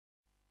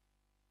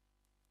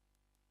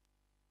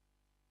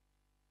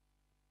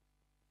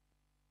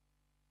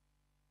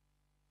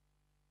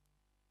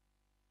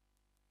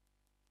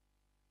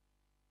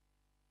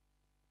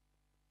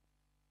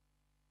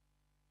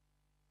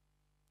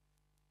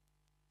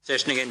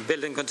Session again,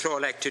 Building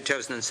Control Act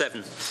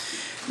 2007.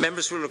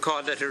 Members will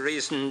recall that a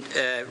recent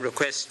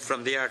request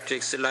from the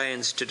Architects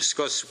Alliance to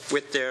discuss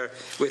with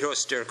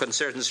us their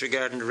concerns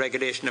regarding the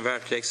regulation of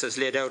architects as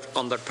laid out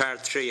under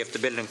Part 3 of the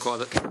Building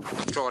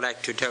Control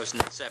Act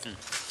 2007.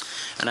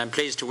 And I'm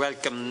pleased to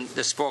welcome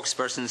the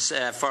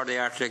spokespersons for the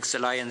Architects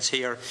Alliance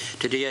here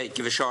today to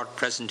give a short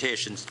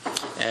presentation.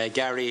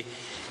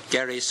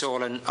 Gary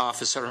Solon,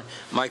 Officer,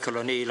 Michael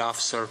O'Neill,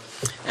 Officer,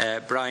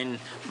 Brian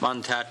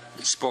Montat,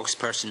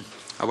 Spokesperson.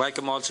 I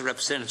welcome also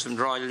representatives from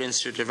the Royal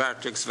Institute of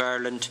Architects of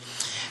Ireland,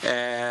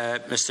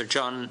 Mr.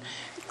 John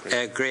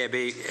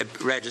Graby,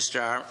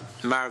 Registrar,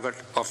 Margaret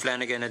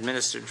O'Flanagan,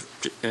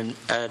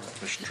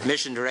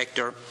 Mission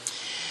Director,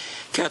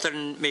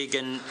 Catherine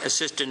Megan,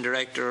 Assistant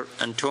Director,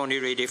 and Tony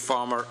Reedy,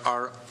 former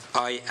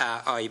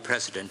RIAI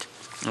President.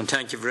 And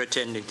thank you for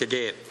attending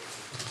today.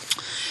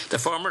 The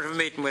format of the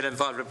meeting will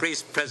involve a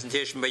brief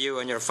presentation by you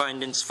on your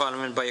findings,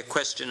 followed by a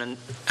question and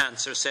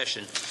answer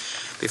session.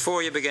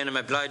 Before you begin, I am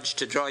obliged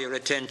to draw your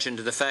attention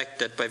to the fact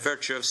that by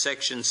virtue of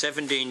Section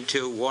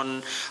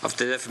 17(2)(1) of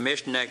the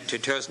Defamation Act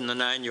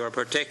 2009, you are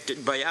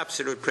protected by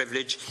absolute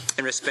privilege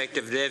in respect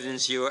of the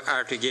evidence you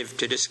are to give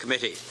to this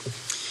committee.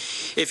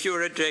 If you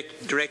are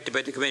directed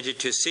by the committee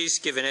to cease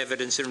giving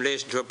evidence in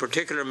relation to a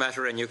particular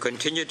matter and you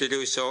continue to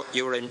do so,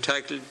 you are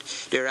entitled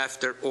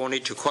thereafter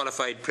only to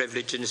qualified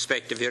privilege in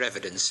respect of your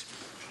evidence.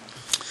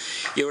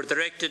 You are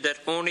directed that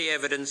only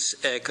evidence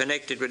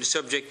connected with the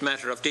subject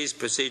matter of these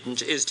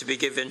proceedings is to be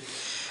given,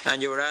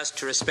 and you are asked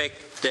to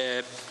respect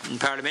the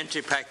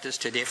parliamentary practice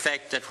to the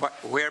effect that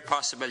where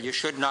possible you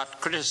should not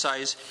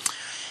criticise,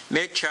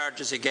 make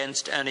charges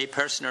against any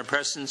person or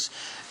persons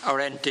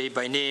or entity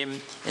by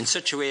name in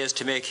such a way as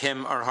to make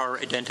him or her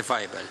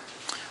identifiable.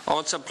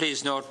 Also,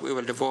 please note we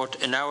will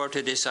devote an hour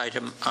to this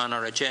item on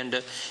our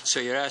agenda, so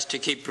you are asked to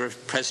keep your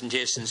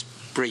presentations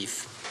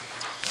brief.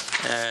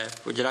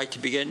 Would you like to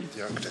begin?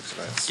 The Architects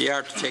Alliance. The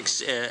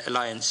Architects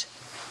Alliance.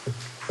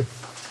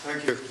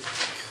 Thank you.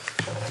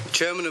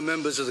 Chairman and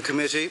members of the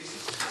committee,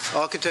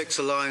 Architects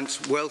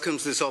Alliance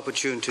welcomes this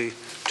opportunity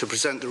to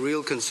present the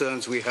real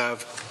concerns we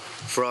have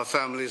for our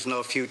families and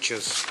our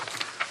futures.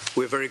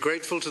 We are very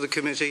grateful to the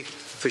committee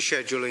for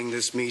scheduling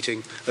this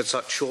meeting at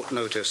such short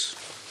notice.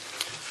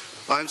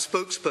 I am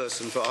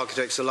spokesperson for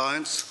Architects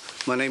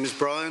Alliance. My name is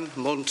Brian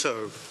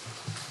Monteau.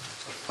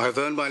 I have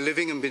earned my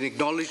living and been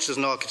acknowledged as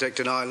an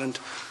architect in Ireland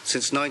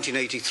since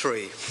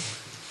 1983.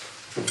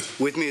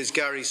 With me is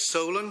Gary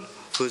Solon,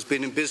 who has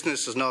been in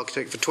business as an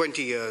architect for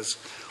 20 years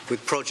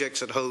with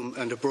projects at home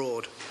and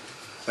abroad,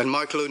 and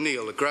Michael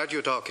O'Neill, a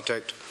graduate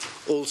architect,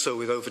 also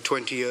with over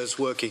 20 years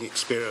working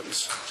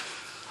experience.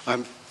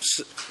 I'm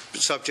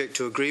subject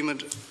to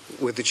agreement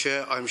with the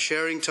Chair. I'm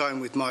sharing time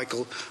with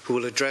Michael, who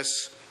will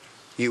address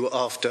you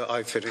after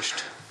I've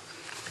finished.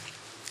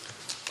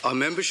 Our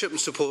membership and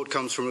support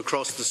comes from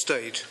across the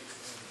state.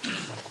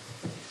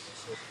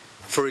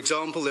 For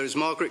example, there is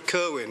Margaret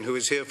Kerwin, who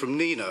is here from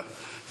Nina,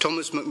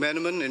 Thomas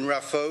McMenamin in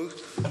Raphoe,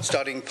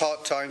 studying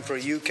part-time for a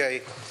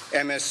UK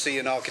MSc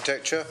in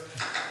architecture,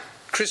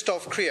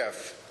 Christoph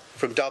Krief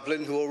from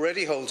Dublin, who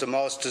already holds a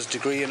master's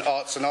degree in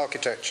arts and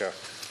architecture,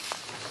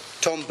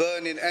 Tom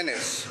Byrne in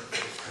Ennis,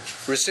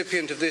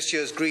 recipient of this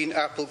year's Green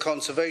Apple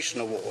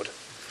Conservation Award,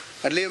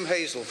 and Liam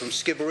Hazel from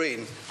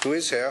Skibbereen, who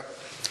is here,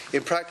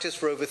 in practice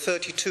for over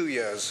 32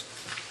 years.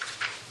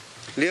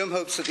 Liam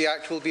hopes that the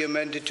Act will be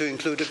amended to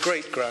include a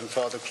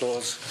great-grandfather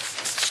clause,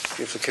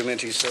 if the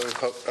committee so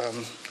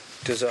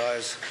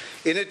desires.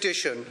 In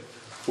addition,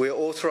 we are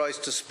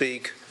authorised to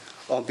speak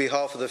on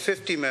behalf of the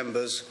 50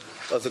 members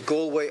of the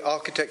Galway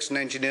Architects and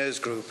Engineers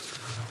Group,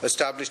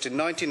 established in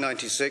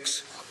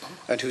 1996,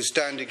 and whose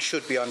standing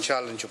should be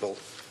unchallengeable.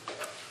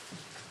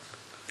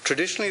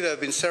 Traditionally, there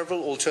have been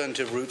several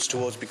alternative routes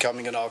towards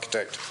becoming an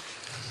architect.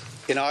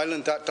 In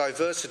Ireland, that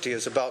diversity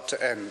is about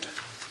to end.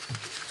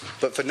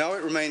 But for now,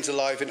 it remains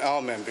alive in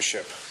our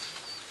membership.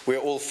 We are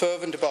all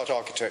fervent about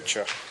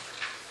architecture.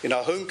 In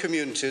our home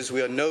communities,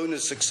 we are known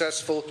as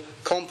successful,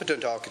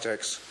 competent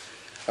architects,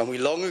 and we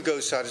long ago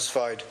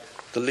satisfied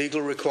the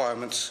legal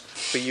requirements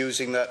for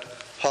using that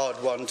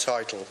hard-won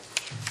title.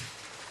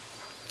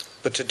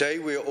 But today,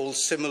 we are all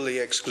similarly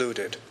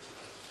excluded,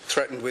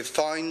 threatened with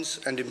fines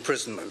and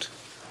imprisonment.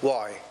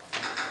 Why?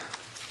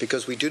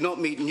 Because we do not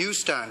meet new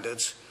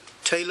standards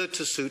tailored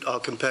to suit our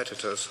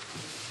competitors.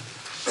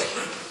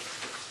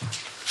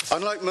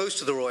 Unlike most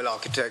of the Royal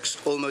Architects,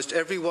 almost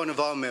every one of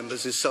our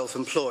members is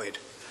self-employed,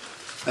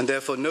 and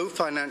therefore no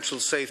financial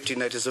safety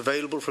net is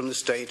available from the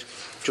state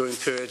during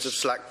periods of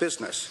slack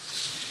business.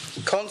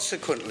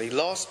 Consequently,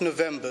 last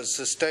November's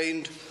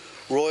sustained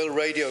Royal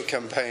Radio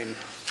campaign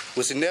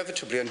was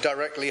inevitably and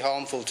directly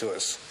harmful to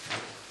us.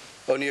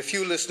 Only a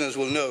few listeners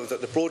will know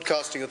that the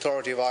Broadcasting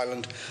Authority of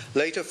Ireland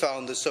later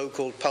found the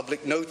so-called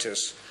public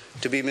notice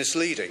to be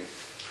misleading,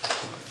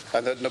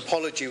 and that an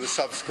apology was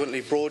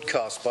subsequently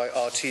broadcast by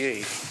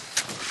RTE.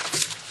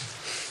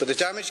 But the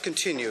damage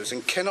continues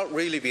and cannot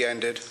really be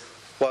ended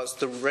whilst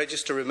the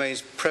register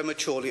remains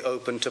prematurely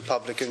open to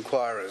public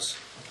inquirers.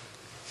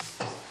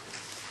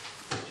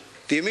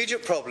 The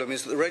immediate problem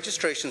is that the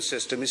registration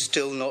system is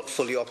still not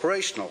fully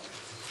operational,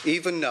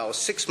 even now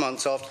 6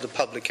 months after the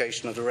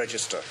publication of the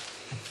register.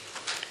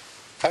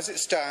 As it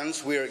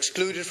stands, we are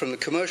excluded from the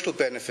commercial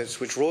benefits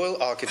which Royal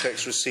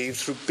Architects receive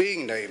through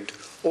being named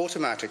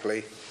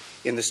automatically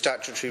in the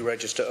statutory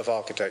register of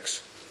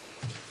architects.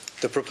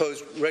 The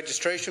proposed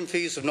registration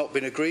fees have not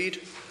been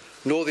agreed,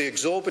 nor the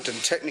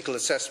exorbitant technical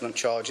assessment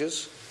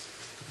charges.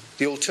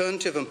 The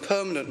alternative and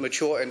permanent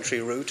mature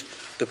entry route,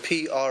 the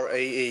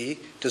PRAE,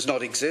 does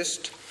not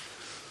exist.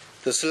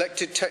 The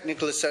selected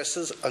technical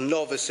assessors are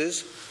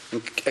novices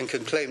and can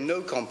claim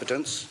no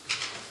competence.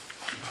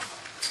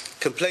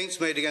 Complaints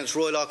made against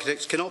Royal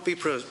Architects cannot be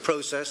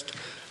processed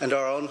and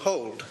are on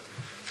hold.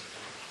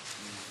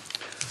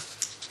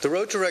 The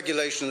road to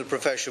regulation of the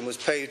profession was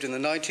paved in the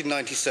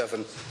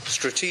 1997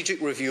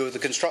 Strategic Review of the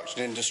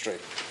Construction Industry,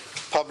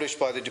 published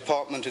by the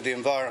Department of the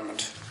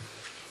Environment.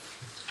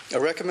 A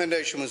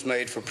recommendation was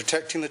made for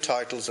protecting the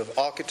titles of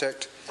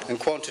architect and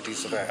quantity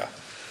surveyor.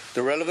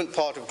 The relevant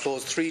part of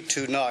Clause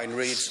 329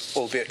 reads,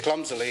 albeit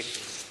clumsily,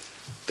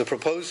 the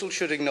proposal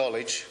should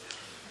acknowledge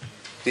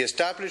the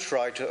established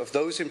right of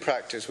those in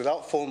practice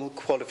without formal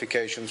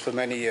qualifications for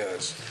many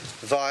years,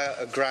 via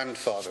a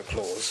grandfather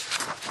clause.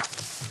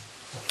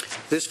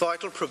 This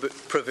vital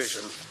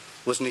provision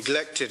was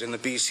neglected in the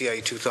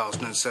BCA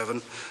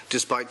 2007,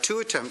 despite 2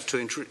 attempts to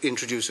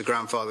introduce a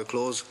grandfather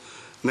clause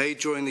made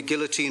during the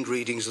guillotined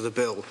readings of the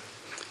bill.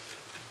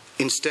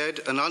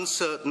 Instead, an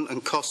uncertain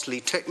and costly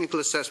technical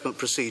assessment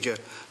procedure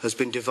has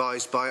been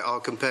devised by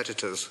our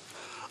competitors,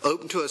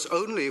 open to us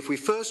only if we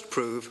first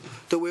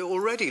prove that we're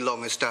already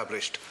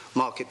long-established,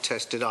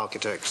 market-tested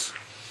architects.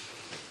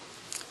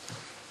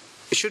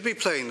 It should be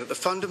plain that the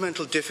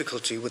fundamental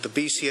difficulty with the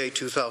BCA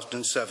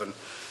 2007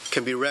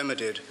 can be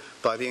remedied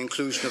by the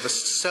inclusion of a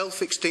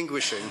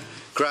self-extinguishing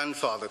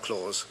grandfather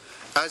clause,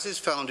 as is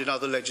found in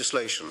other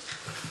legislation.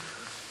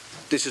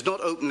 This is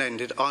not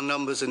open-ended. Our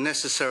numbers are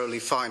necessarily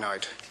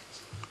finite.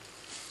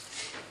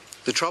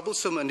 The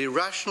troublesome and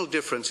irrational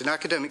difference in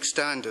academic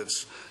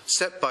standards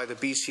set by the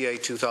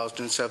BCA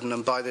 2007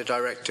 and by the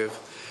directive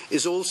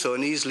is also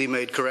an easily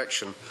made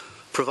correction,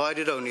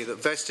 provided only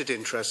that vested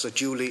interests are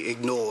duly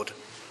ignored.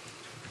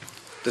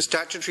 The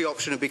statutory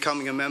option of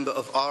becoming a member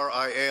of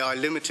RIAI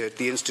Limited,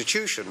 the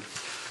institution,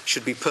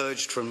 should be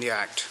purged from the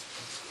Act.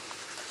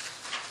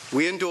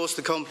 We endorse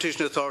the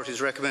Competition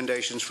Authority's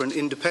recommendations for an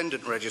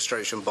independent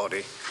registration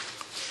body.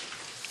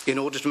 In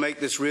order to make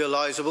this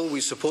realisable,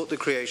 we support the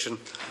creation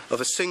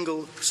of a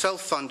single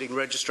self-funding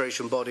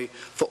registration body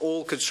for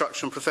all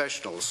construction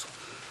professionals,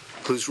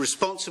 whose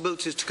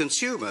responsibilities to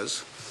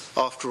consumers,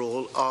 after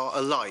all, are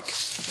alike.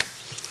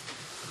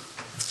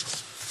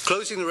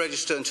 Closing the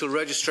register until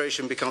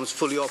registration becomes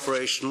fully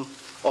operational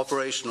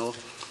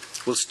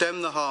will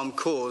stem the harm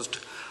caused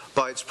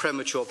by its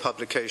premature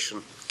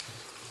publication.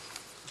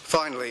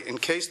 Finally, in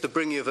case the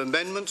bringing of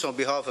amendments on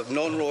behalf of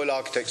non-Royal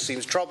Architects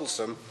seems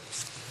troublesome,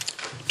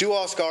 do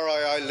ask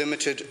RIAI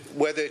Limited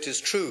whether it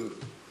is true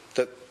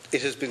that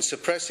it has been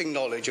suppressing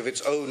knowledge of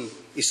its own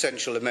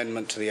essential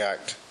amendment to the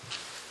Act.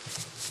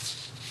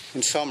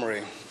 In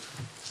summary,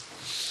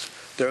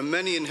 there are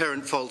many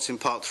inherent faults in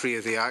Part 3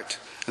 of the Act,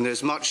 and there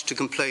is much to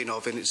complain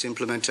of in its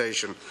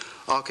implementation.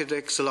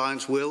 Architects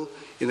Alliance will,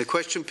 in the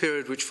question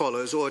period which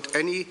follows, or at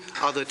any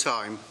other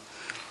time,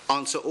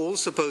 answer all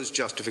supposed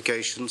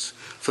justifications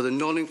for the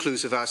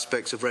non-inclusive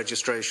aspects of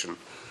registration,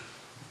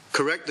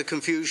 correct the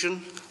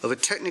confusion of a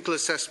technical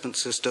assessment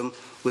system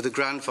with a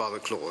grandfather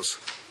clause,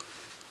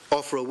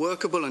 offer a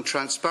workable and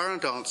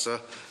transparent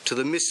answer to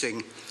the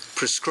missing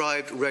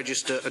prescribed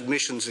register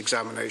admissions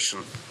examination,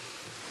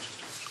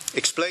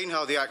 explain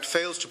how the Act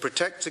fails to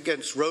protect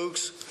against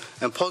rogues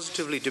and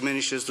positively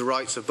diminishes the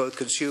rights of both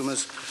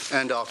consumers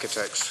and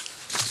architects.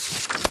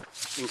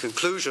 In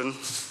conclusion,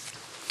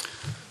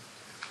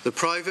 the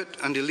private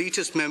and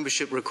elitist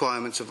membership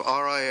requirements of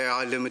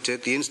RIAI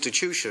Limited, the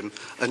institution,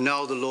 are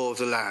now the law of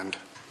the land.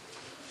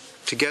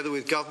 Together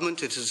with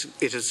government, it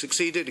has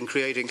succeeded in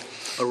creating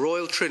a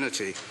royal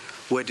trinity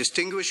where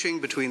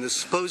distinguishing between the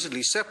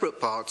supposedly separate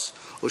parts,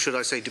 or should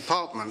I say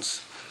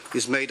departments,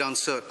 is made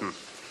uncertain.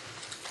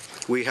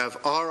 We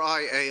have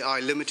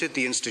RIAI Limited,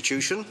 the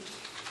institution,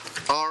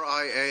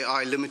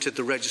 RIAI Limited,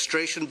 the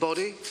registration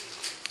body,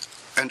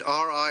 and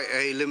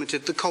RIAI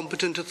Limited, the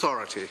competent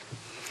authority.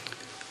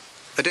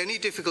 At any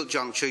difficult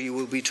juncture, you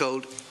will be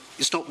told,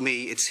 it's not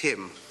me, it's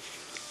him.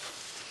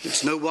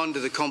 It's no wonder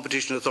the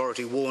Competition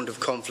Authority warned of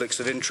conflicts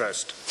of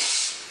interest.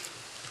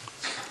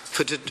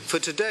 For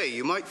today,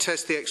 you might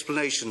test the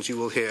explanations you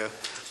will hear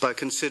by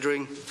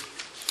considering,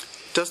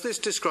 does this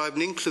describe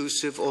an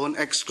inclusive or an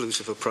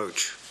exclusive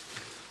approach?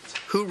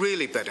 Who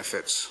really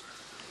benefits?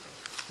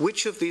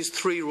 Which of these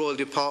 3 royal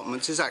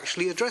departments is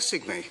actually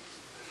addressing me?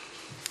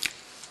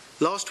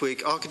 Last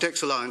week,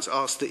 Architects Alliance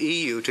asked the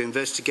EU to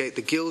investigate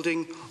the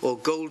gilding or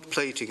gold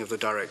plating of the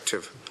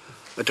directive,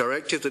 a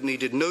directive that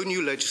needed no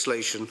new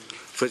legislation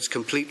for its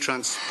complete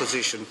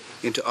transposition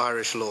into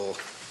Irish law.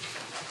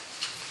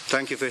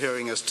 Thank you for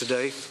hearing us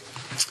today,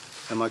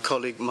 and my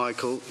colleague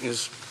Michael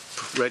is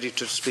ready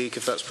to speak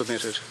if that's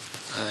permitted.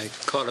 I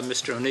call on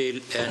Mr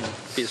O'Neill and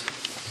be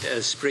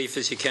as brief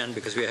as you can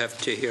because we have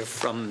to hear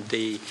from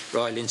the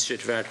Royal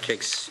Institute of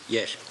Architects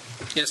yet.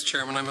 Yes,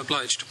 Chairman, I'm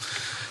obliged.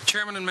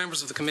 Chairman and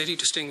members of the committee,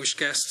 distinguished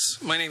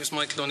guests, my name is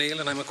Michael O'Neill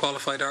and I'm a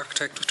qualified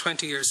architect with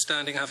 20 years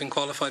standing, having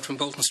qualified from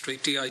Bolton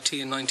Street DIT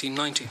in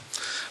 1990.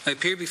 I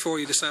appear before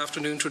you this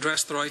afternoon to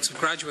address the rights of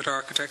graduate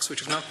architects which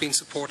have not been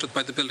supported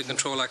by the Building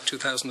Control Act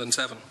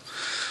 2007.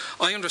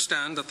 I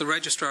understand that the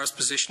Registrar's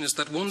position is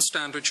that one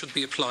standard should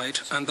be applied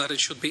and that it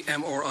should be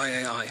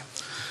MRIAI.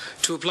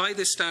 To apply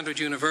this standard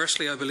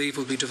universally, I believe,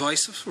 will be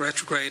divisive,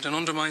 retrograde and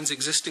undermines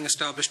existing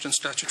established and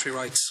statutory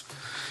rights.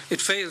 It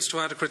fails to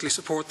adequately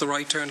support the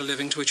right to earn a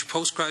living to which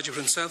postgraduate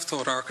and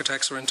self-taught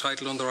architects are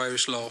entitled under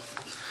Irish law.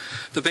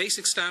 The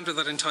basic standard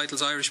that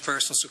entitles Irish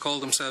persons to call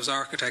themselves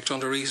architect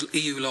under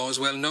EU law is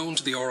well known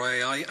to the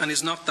RIAI and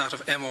is not that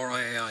of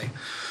MRIAI.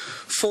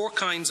 4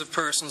 kinds of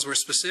persons were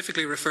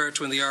specifically referred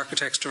to in the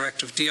Architects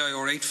Directive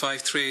DIR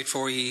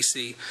 85384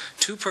 EEC,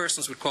 2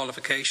 persons with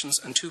qualifications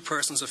and 2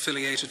 persons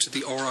affiliated to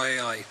the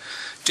RIAI,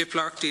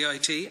 DIPLARC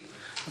DIT,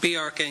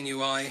 BARC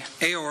NUI,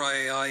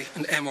 ARIAI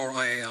and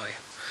MRIAI.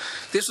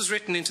 This was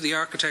written into the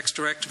Architects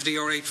Directive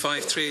DR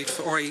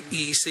 85384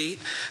 EEC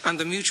and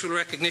the Mutual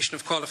Recognition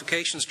of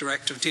Qualifications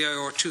Directive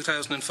DIR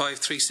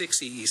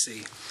 2005-36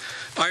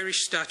 EEC.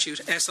 Irish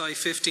Statute SI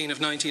 15 of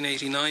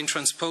 1989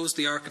 transposed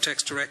the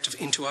Architects Directive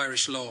into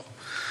Irish law.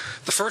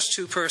 The first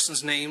 2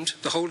 persons named,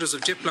 the holders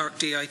of DIPLARC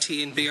DIT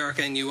and BARC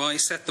NUI,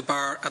 set the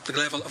bar at the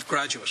level of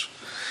graduate.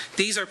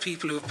 These are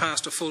people who have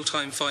passed a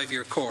full-time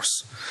 5-year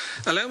course.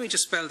 Allow me to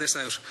spell this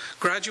out.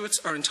 Graduates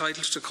are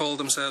entitled to call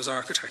themselves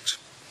architect.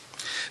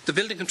 The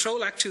Building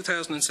Control Act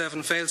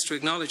 2007 fails to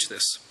acknowledge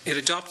this. It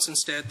adopts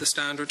instead the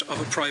standard of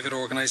a private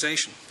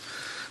organisation.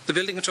 The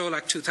Building Control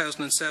Act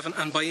 2007,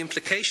 and by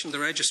implication the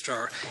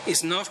Registrar,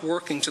 is not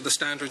working to the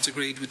standards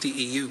agreed with the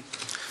EU.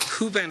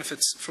 Who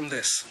benefits from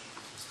this?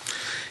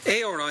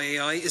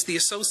 ARIAI is the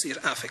associate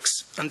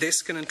affix, and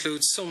this can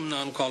include some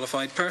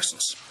non-qualified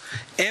persons.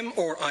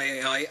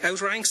 MRIAI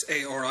outranks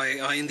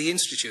ARIAI in the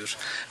Institute,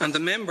 and the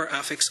member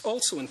affix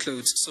also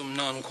includes some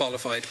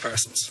non-qualified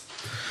persons.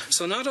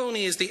 So not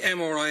only is the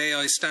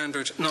MRIAI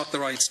standard not the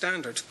right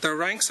standard, their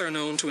ranks are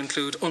known to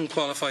include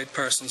unqualified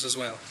persons as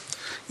well.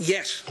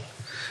 Yet,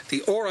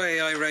 the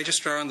RIAI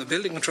Registrar on the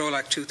Building Control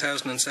Act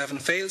 2007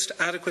 fails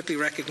to adequately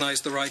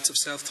recognise the rights of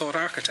self-taught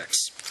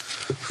architects.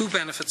 Who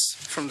benefits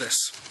from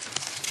this?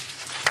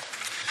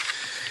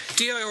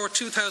 DIR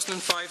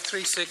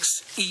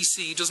 2005-36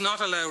 EC does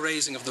not allow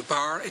raising of the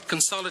bar. It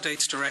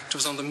consolidates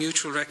directives on the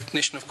mutual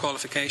recognition of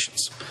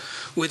qualifications.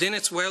 Within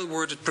its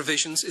well-worded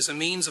provisions is a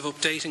means of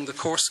updating the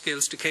course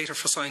skills to cater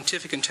for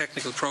scientific and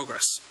technical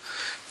progress.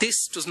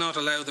 This does not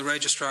allow the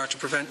Registrar to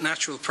prevent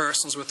natural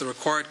persons with the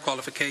required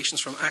qualifications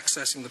from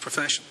accessing the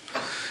profession.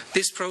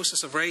 This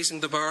process of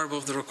raising the bar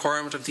above the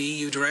requirement of the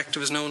EU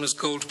directive is known as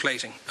gold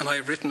plating, and I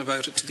have written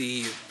about it to the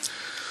EU.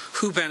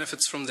 Who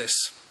benefits from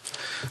this?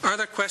 Are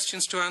there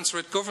questions to answer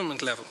at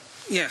government level?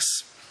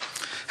 Yes.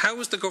 How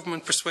was the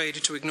government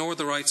persuaded to ignore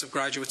the rights of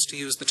graduates to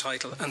use the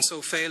title and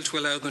so fail to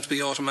allow them to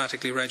be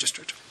automatically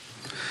registered?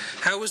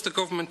 How was the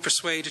government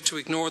persuaded to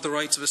ignore the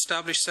rights of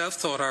established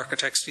self-taught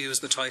architects to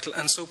use the title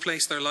and so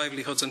place their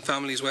livelihoods and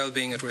families'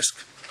 well-being at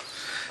risk?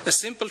 A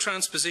simple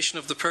transposition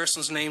of the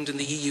persons named in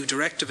the EU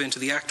directive into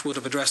the Act would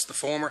have addressed the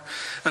former,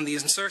 and the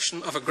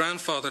insertion of a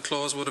grandfather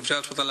clause would have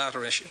dealt with the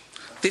latter issue.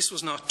 This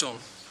was not done.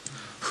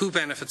 Who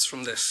benefits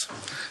from this?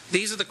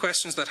 These are the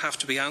questions that have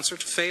to be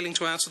answered. Failing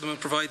to answer them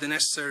and provide the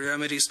necessary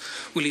remedies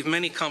will leave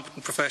many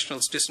competent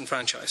professionals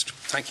disenfranchised.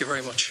 Thank you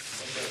very much.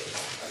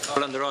 I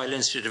call on the Royal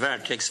Institute of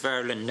Architects of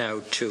Ireland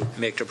now to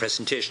make their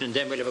presentation, and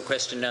then we'll have a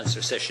question and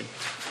answer session.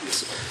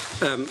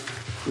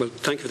 Well,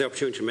 thank you for the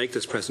opportunity to make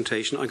this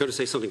presentation. I'm going to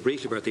say something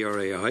briefly about the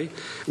RIAI,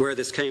 where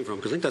this came from,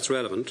 because I think that's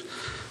relevant.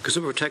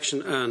 Consumer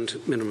protection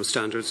and minimum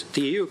standards,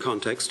 the EU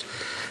context,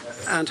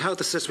 and how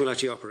the system will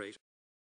actually operate.